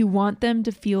if you want them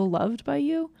to feel loved by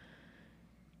you,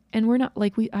 and we're not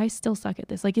like, I still suck at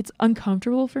this. Like, it's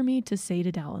uncomfortable for me to say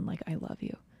to Dallin, like, I love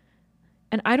you.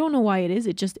 And I don't know why it is.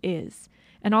 It just is.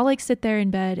 And I'll like sit there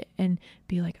in bed and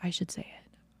be like, I should say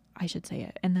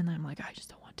it. And then I'm like, I just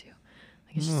don't want to.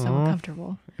 Like, it's just so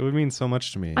uncomfortable. It would mean so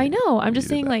much to me. I know. I'm just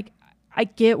saying, like, I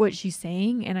get what she's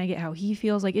saying and I get how he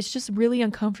feels. Like, it's just really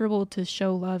uncomfortable to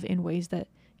show love in ways that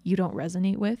you don't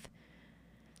resonate with.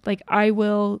 Like, I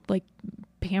will like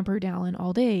pamper Dallin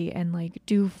all day and like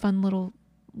do fun little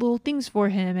things for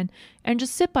him and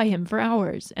just sit by him for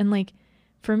hours. And like,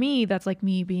 for me, that's like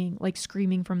me being like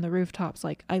screaming from the rooftops,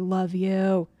 like, I love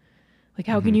you. Like,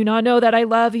 how can you not know that I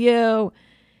love you?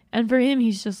 And for him,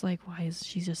 he's just like, why is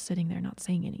she just sitting there not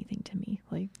saying anything to me?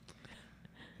 Like,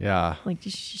 yeah. Like,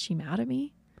 is she mad at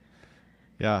me?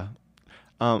 Yeah.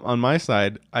 On my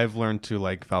side, I've learned to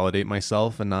like validate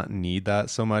myself and not need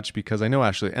that so much, because I know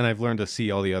Ashley, and I've learned to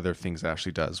see all the other things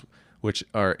Ashley does, which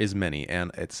is many, and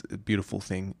it's a beautiful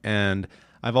thing. And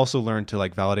I've also learned to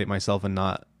like validate myself and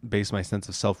not base my sense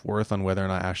of self-worth on whether or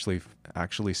not Ashley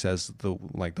actually says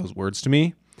those words to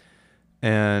me,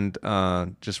 and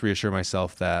just reassure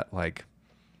myself that like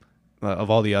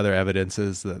of all the other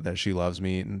evidences that she loves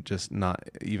me, and just not,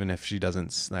 even if she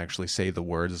doesn't actually say the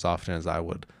words as often as I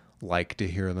would like to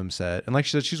hear them said. And like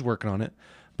she said, she's working on it,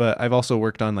 but I've also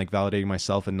worked on like validating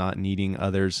myself and not needing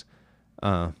others'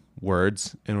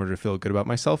 words in order to feel good about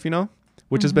myself,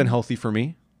 which has been healthy for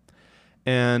me.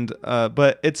 And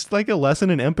but it's like a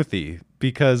lesson in empathy,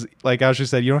 because like Ashley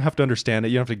said, you don't have to understand it,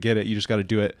 you don't have to get it, you just got to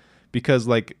do it. Because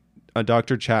like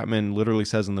Dr. Chapman literally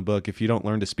says in the book, if you don't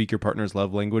learn to speak your partner's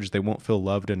love language, they won't feel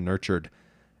loved and nurtured,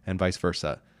 and vice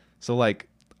versa. So like,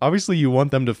 obviously you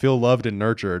want them to feel loved and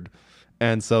nurtured,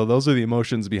 and so those are the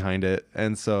emotions behind it.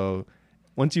 And so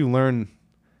once you learn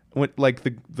like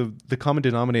the common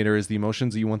denominator is the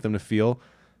emotions that you want them to feel,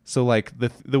 so like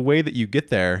the way that you get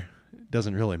there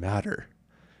doesn't really matter,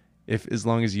 as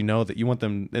long as you know that you want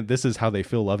them, this is how they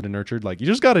feel loved and nurtured. Like, you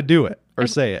just got to do it or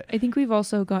say it. I think we've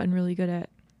also gotten really good at,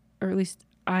 or at least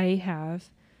I have,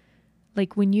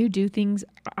 like, when you do things,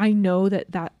 I know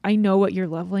that I know what your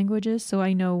love language is. So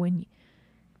I know when,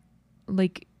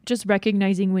 like, just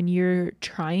recognizing when you're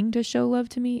trying to show love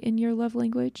to me in your love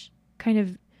language, kind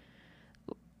of,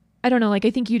 I don't know, like,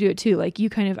 I think you do it too. Like, you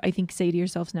kind of, I think, say to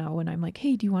yourselves now when I'm like,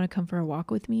 hey, do you want to come for a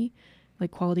walk with me? Like,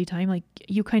 quality time, like,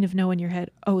 you kind of know in your head,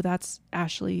 oh, that's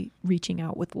Ashley reaching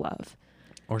out with love.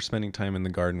 Or spending time in the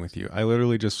garden with you. I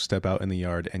literally just step out in the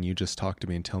yard and you just talk to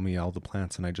me and tell me all the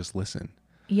plants, and I just listen.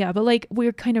 Yeah, but like,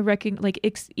 we're kind of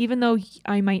even though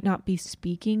I might not be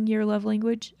speaking your love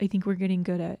language, I think we're getting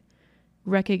good at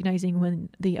recognizing when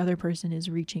the other person is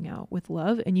reaching out with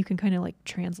love, and you can kind of like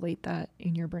translate that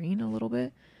in your brain a little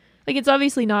bit. Like it's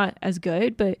obviously not as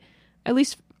good, but at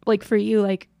least like for you,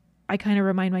 like I kind of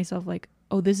remind myself like,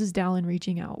 oh, this is Dallin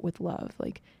reaching out with love.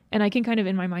 Like, and I can kind of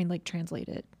in my mind like translate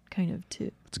it kind of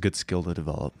to, It's a good skill to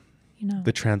develop. you know.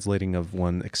 The translating of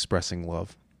one expressing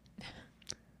love.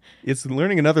 It's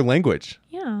learning another language.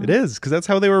 Yeah. It is, because that's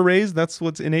how they were raised. That's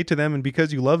what's innate to them. And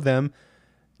because you love them,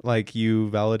 like you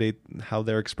validate how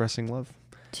they're expressing love.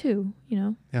 Too, you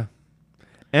know. Yeah.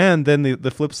 And then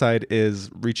the flip side is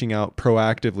reaching out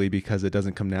proactively because it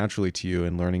doesn't come naturally to you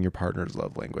and learning your partner's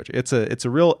love language. It's a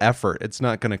real effort. It's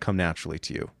not going to come naturally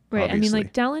to you. Right. Obviously. I mean,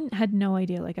 like Dallin had no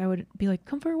idea. Like I would be like,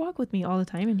 come for a walk with me all the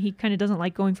time. And he kind of doesn't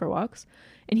like going for walks.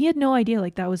 And he had no idea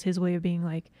like that was his way of being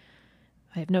like,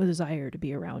 I have no desire to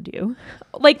be around you.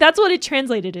 Like that's what it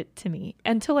translated it to me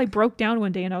until I broke down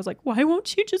one day and I was like, why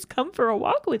won't you just come for a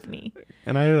walk with me?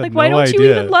 And I had Like, no why don't idea.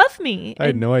 you even love me? I had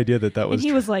And- no idea that And was.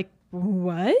 he was like,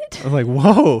 what? I was like,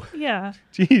 whoa, Yeah.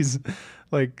 jeez,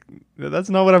 like that's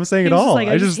not what I'm saying He at was all. like,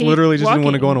 I just hate literally just didn't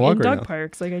want to go on a walk walking in right dog now.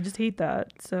 parks. Like I just hate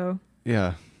that. So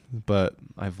Yeah, but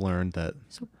I've learned that.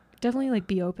 definitely like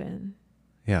be open.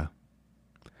 Yeah.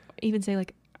 Even say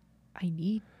like, I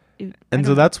need. I And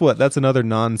so don't- that's another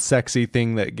non-sexy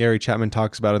thing that Gary Chapman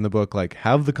talks about in the book. Like,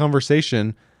 have the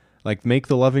conversation, like make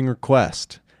the loving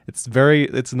request.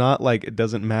 It's not like it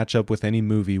doesn't match up with any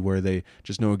movie where they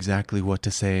just know exactly what to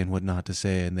say and what not to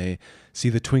say, and they see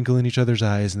the twinkle in each other's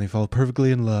eyes and they fall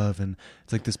perfectly in love, and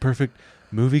it's like this perfect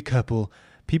movie couple.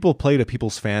 People play to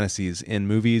people's fantasies in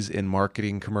movies, in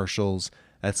marketing commercials.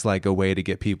 That's like a way to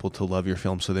get people to love your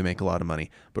film so they make a lot of money.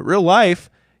 But real life,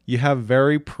 you have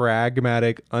very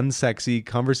pragmatic, unsexy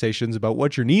conversations about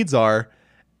what your needs are,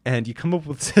 and you come up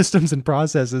with systems and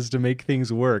processes to make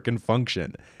things work and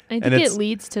function. I and think it's- it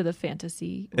leads to the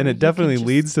fantasy. And where it you definitely can just-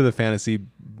 leads to the fantasy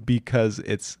because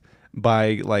it's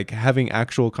by like having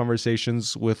actual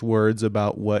conversations with words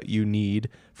about what you need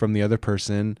from the other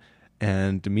person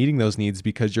and meeting those needs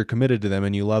because you're committed to them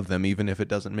and you love them, even if it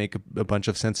doesn't make a bunch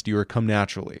of sense to you or come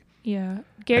naturally. Yeah.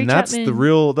 Gary And that's Chapman.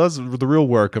 the real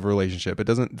work of a relationship.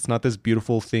 It's not this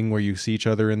beautiful thing where you see each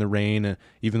other in the rain,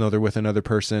 even though they're with another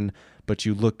person, but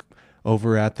you look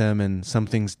over at them and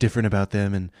something's different about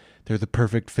them and they're the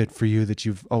perfect fit for you that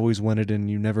you've always wanted, and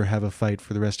you never have a fight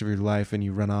for the rest of your life and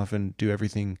you run off and do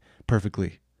everything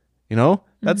perfectly. You know?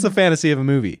 That's the fantasy of a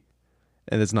movie,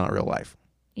 and it's not real life.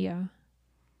 Yeah.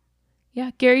 Yeah.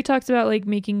 Gary talks about like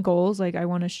making goals. Like I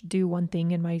want to do one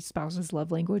thing in my spouse's love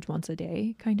language once a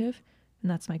day, kind of. And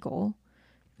that's my goal.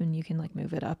 And you can like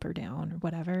move it up or down or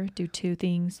whatever. Do 2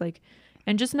 things like,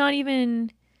 and just not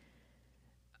even,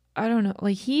 I don't know.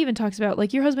 Like he even talks about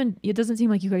like your husband, it doesn't seem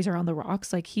like you guys are on the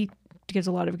rocks. Like he gives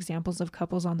a lot of examples of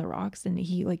couples on the rocks, and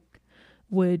he like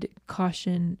would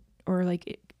caution or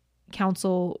like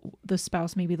counsel the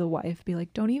spouse, maybe the wife, be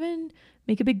like, don't even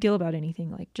make a big deal about anything.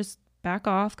 Like just back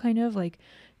off, kind of like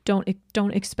don't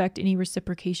expect any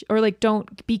reciprocation, or like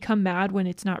don't become mad when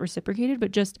it's not reciprocated,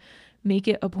 but just make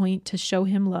it a point to show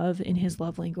him love in his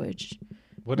love language.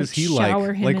 What Like, is he shower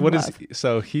like? him Like in what love. is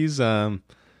so he's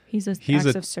He's He's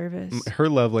acts a- of service. her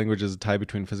love language is a tie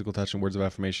between physical touch and words of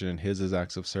affirmation, and his is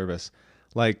acts of service.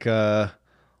 Like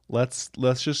let's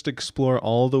just explore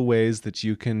all the ways that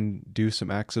you can do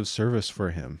some acts of service for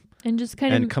him. And just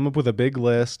kind And of come up with a big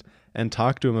list and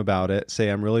talk to him about it. Say,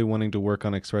 I'm really wanting to work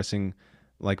on expressing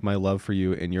like my love for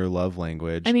you in your love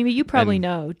language. I mean, but you probably and-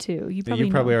 know too. You Yeah,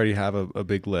 probably know. already have a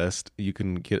big list. You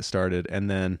can get started and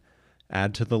then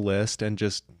add to the list and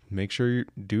just make sure you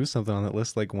do something on that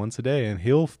list like once a day, and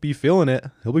he'll be feeling it.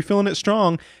 He'll be feeling it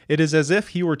strong. It is as if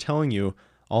he were telling you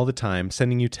all the time,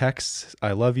 sending you texts,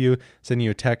 I love you, sending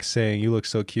you a text saying, you look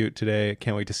so cute today.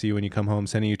 Can't wait to see you when you come home.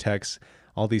 Sending you texts,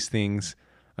 all these things.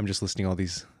 I'm just listing all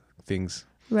these things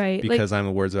Right. because I'm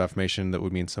a words of affirmation that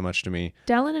would mean so much to me.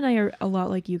 Dallin and I are a lot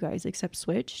like you guys, except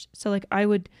switched. So like I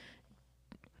would,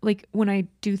 like when I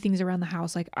do things around the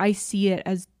house, like I see it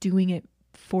as doing it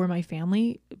for my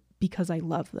family because I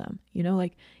love them, you know,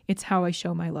 like it's how I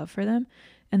show my love for them.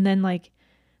 And then like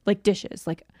dishes,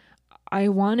 like I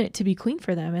want it to be clean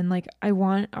for them. And like, I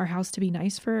want our house to be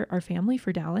nice for our family,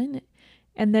 for Dallin.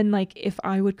 And then like, if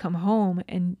I would come home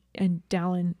and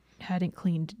Dallin hadn't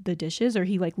cleaned the dishes, or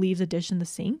he like leaves a dish in the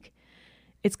sink,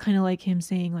 it's kind of like him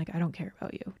saying like, I don't care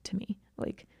about you to me.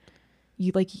 Like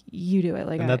you do it.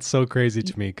 Like, And that's so crazy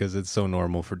to me because it's so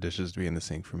normal for dishes to be in the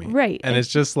sink for me. right. And it's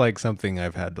just like something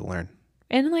I've had to learn.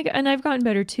 And I've gotten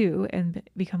better too and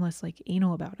become less like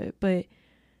anal about it, but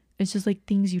it's just like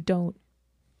things you don't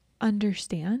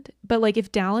understand. But like when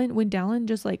Dallin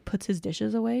just like puts his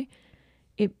dishes away,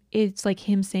 it's like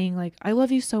him saying like, I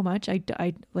love you so much.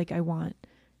 I want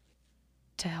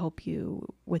to help you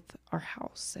with our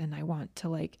house, and I want to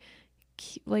like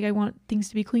I want things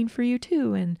to be clean for you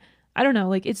too. And I don't know,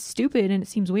 like it's stupid and it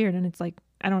seems weird, and it's like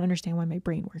I don't understand why my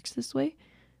brain works this way,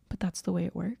 but that's the way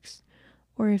it works.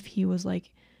 Or if he was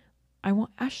like,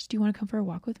 Ash, do you want to come for a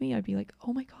walk with me? I'd be like,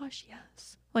 oh my gosh,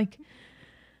 yes. Like,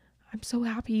 I'm so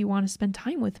happy you want to spend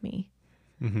time with me.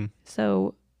 Mm-hmm.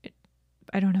 So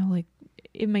I don't know, like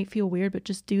it might feel weird, but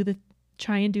just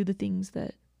try and do the things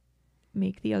that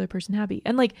make the other person happy.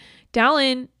 And like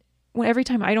Dallin, every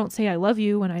time I don't say I love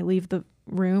you when I leave the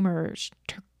room or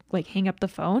like hang up the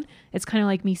phone, it's kind of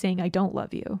like me saying I don't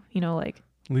love you, like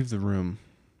Leave the room.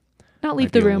 not leave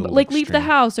Might be the a room, but little like leave the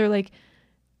extreme. house, or like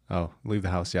Leave the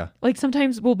house. Yeah.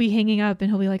 sometimes we'll be hanging up and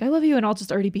he'll be like, I love you. And I'll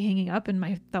just already be hanging up and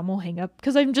my thumb will hang up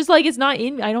because I'm just like, it's not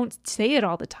in me. I don't say it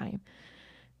all the time.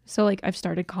 So like I've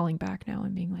started calling back now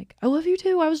and being like, I love you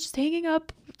too. I was just hanging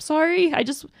up. Sorry. I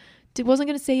just wasn't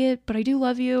going to say it, but I do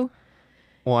love you.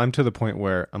 Well, I'm to the point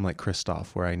where I'm like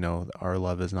Kristoff, where I know that our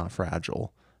love is not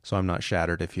fragile. So I'm not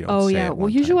shattered if you don't Oh say yeah. it Well,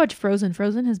 one you should time. watch Frozen.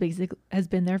 Frozen has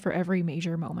been there for every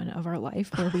major moment of our life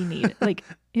where we need like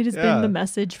it has Yeah. been the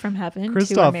message from heaven to our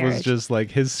Kristoff marriage. was just like,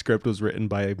 his script was written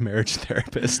by a marriage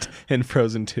therapist in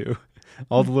Frozen 2.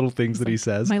 All the little things that he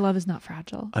says. My love is not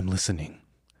fragile. I'm listening.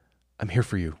 I'm here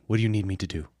for you. What do you need me to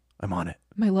do? I'm on it.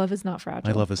 My love is not fragile.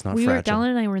 My love is not we fragile. Dallin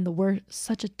and I were in the worst,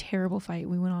 such a terrible fight.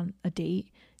 We went on a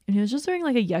date and it was just during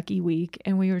like a yucky week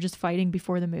and we were just fighting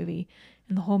before the movie,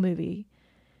 and the whole movie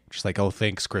Just like, oh,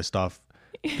 thanks, Kristoff,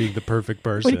 being the perfect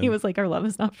person. when he was like, our love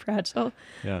is not fragile.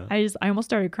 yeah. I almost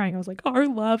started crying. I was like, our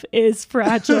love is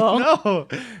fragile. No.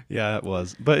 Yeah, it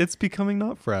was. But it's becoming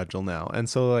not fragile now. And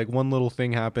so like one little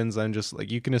thing happens, I'm just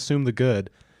like, you can assume the good.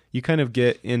 You kind of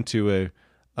get into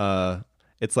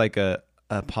it's like a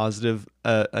positive,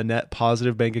 a net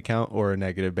positive bank account or a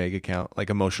negative bank account, like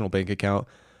emotional bank account,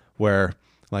 where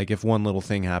like if one little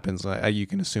thing happens, you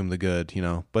can assume the good,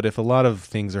 But if a lot of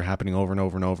things are happening over and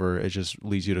over and over, it just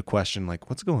leads you to question like,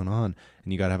 what's going on?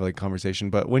 And you got to have like a conversation.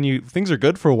 But when things are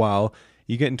good for a while,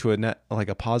 you get into a net, like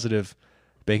a positive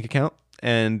bank account,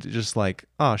 and just like,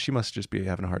 oh, she must just be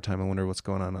having a hard time. I wonder what's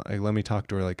going on. Like, let me talk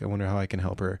to her. Like, I wonder how I can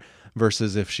help her.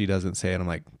 Versus if she doesn't say it, I'm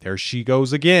like, there she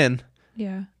goes again.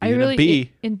 Yeah. Being a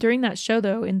bee. And during that show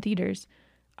though, in theaters,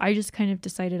 I just kind of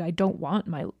decided I don't want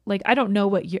I don't know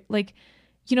what you're like,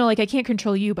 I can't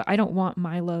control you, but I don't want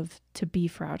my love to be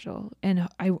fragile. And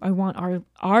I want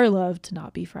our love to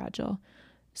not be fragile.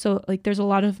 So like, there's a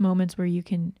lot of moments where you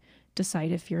can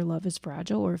decide if your love is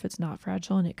fragile or if it's not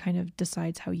fragile. And it kind of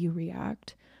decides how you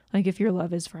react. Like if your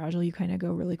love is fragile, you kind of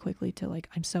go really quickly to like,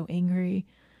 I'm so angry.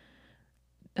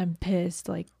 I'm pissed.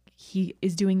 Like he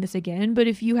is doing this again. But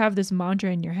if you have this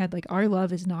mantra in your head, like our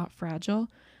love is not fragile,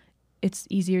 it's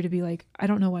easier to be like, I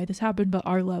don't know why this happened, but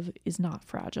our love is not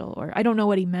fragile. Or I don't know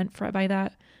what he meant by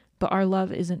that, but our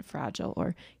love isn't fragile.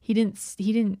 Or he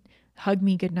didn't hug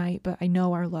me goodnight, but I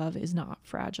know our love is not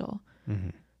fragile. Mm-hmm.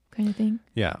 Kind of thing.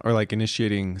 Yeah. Or like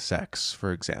initiating sex,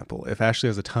 for example. If Ashley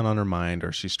has a ton on her mind,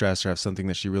 or she's stressed, or has something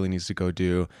that she really needs to go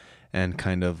do, and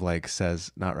kind of like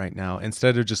says, not right now,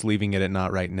 instead of just leaving it at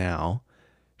not right now,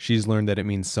 she's learned that it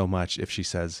means so much if she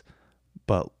says,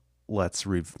 but let's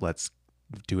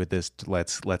do it this,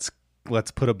 let's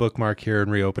put a bookmark here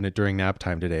and reopen it during nap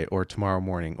time today or tomorrow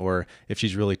morning. Or if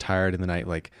she's really tired in the night,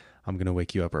 like, I'm going to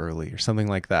wake you up early or something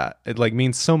like that. It like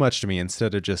means so much to me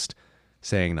instead of just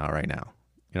saying not right now,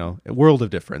 a world of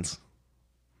difference.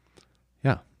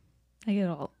 Yeah. I get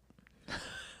all.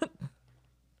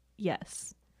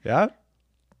 Yes. Yeah.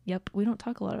 Yep. We don't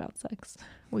talk a lot about sex.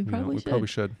 We probably should. Probably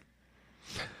should.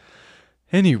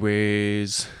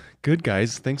 Anyways, good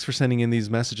guys. Thanks for sending in these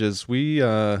messages. We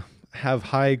have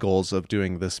high goals of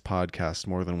doing this podcast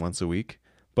more than once a week,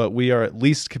 but we are at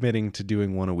least committing to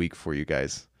doing one a week for you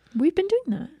guys. We've been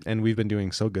doing that. And we've been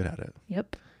doing so good at it.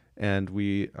 Yep. And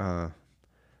we love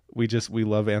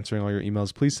answering all your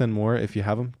emails. Please send more if you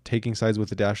have them.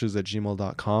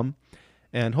 takingsideswiththedashes@gmail.com.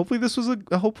 And hopefully this was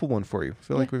a hopeful one for you. I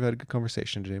feel like we've had a good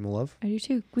conversation today, my love. I do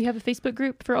too. We have a Facebook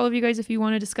group for all of you guys if you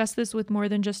want to discuss this with more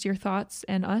than just your thoughts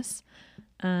and us.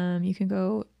 You can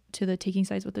go to the Taking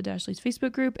Sides with the Dashleys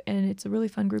Facebook group, and it's a really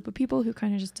fun group of people who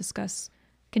kind of just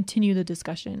continue the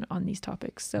discussion on these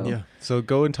topics. So yeah. So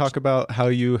go and talk about how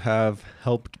you have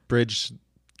helped bridge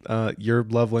your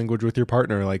love language with your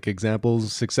partner, like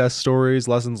examples, success stories,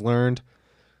 lessons learned.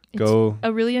 Go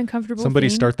a really uncomfortable somebody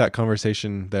thing. Start that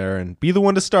conversation there and be the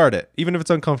one to start it. Even if it's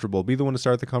uncomfortable, be the one to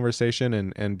start the conversation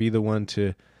and be the one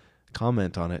to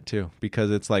comment on it too.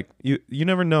 Because it's like you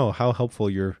never know how helpful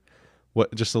your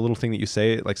what just a little thing that you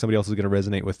say, like somebody else is going to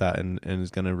resonate with that and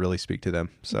is going to really speak to them.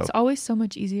 So It's always so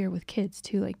much easier with kids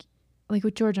too. Like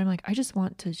with George, I'm like, I just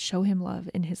want to show him love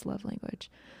in his love language.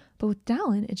 But with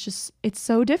Dallin, it's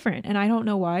so different. And I don't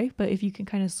know why, but if you can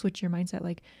kind of switch your mindset,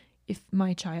 like if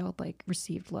my child like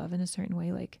received love in a certain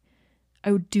way, like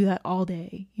I would do that all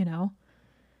day, you know?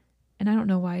 And I don't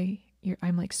know why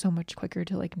I'm like so much quicker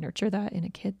to like nurture that in a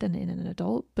kid than in an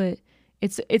adult, but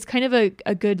it's kind of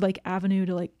a good like avenue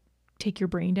to like take your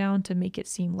brain down to make it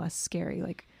seem less scary.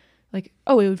 Like,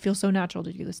 oh, it would feel so natural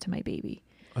to do this to my baby.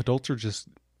 adults are just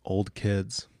old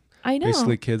kids. I know.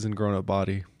 Basically kids in grown up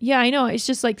body. Yeah, I know. It's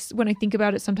just like when I think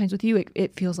about it sometimes with you,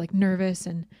 it feels like nervous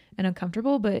and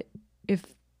uncomfortable. But if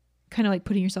kind of like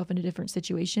putting yourself in a different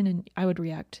situation, and I would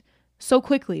react so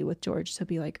quickly with George to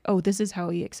be like, oh, this is how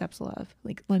he accepts love.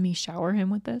 Like, let me shower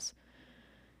him with this.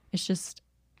 It's just,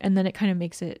 and then it kind of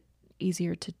makes it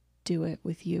easier to do it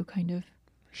with you, kind of.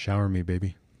 Shower me,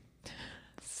 baby.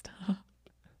 Stop.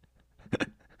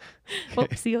 Well,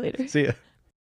 see you later. See ya.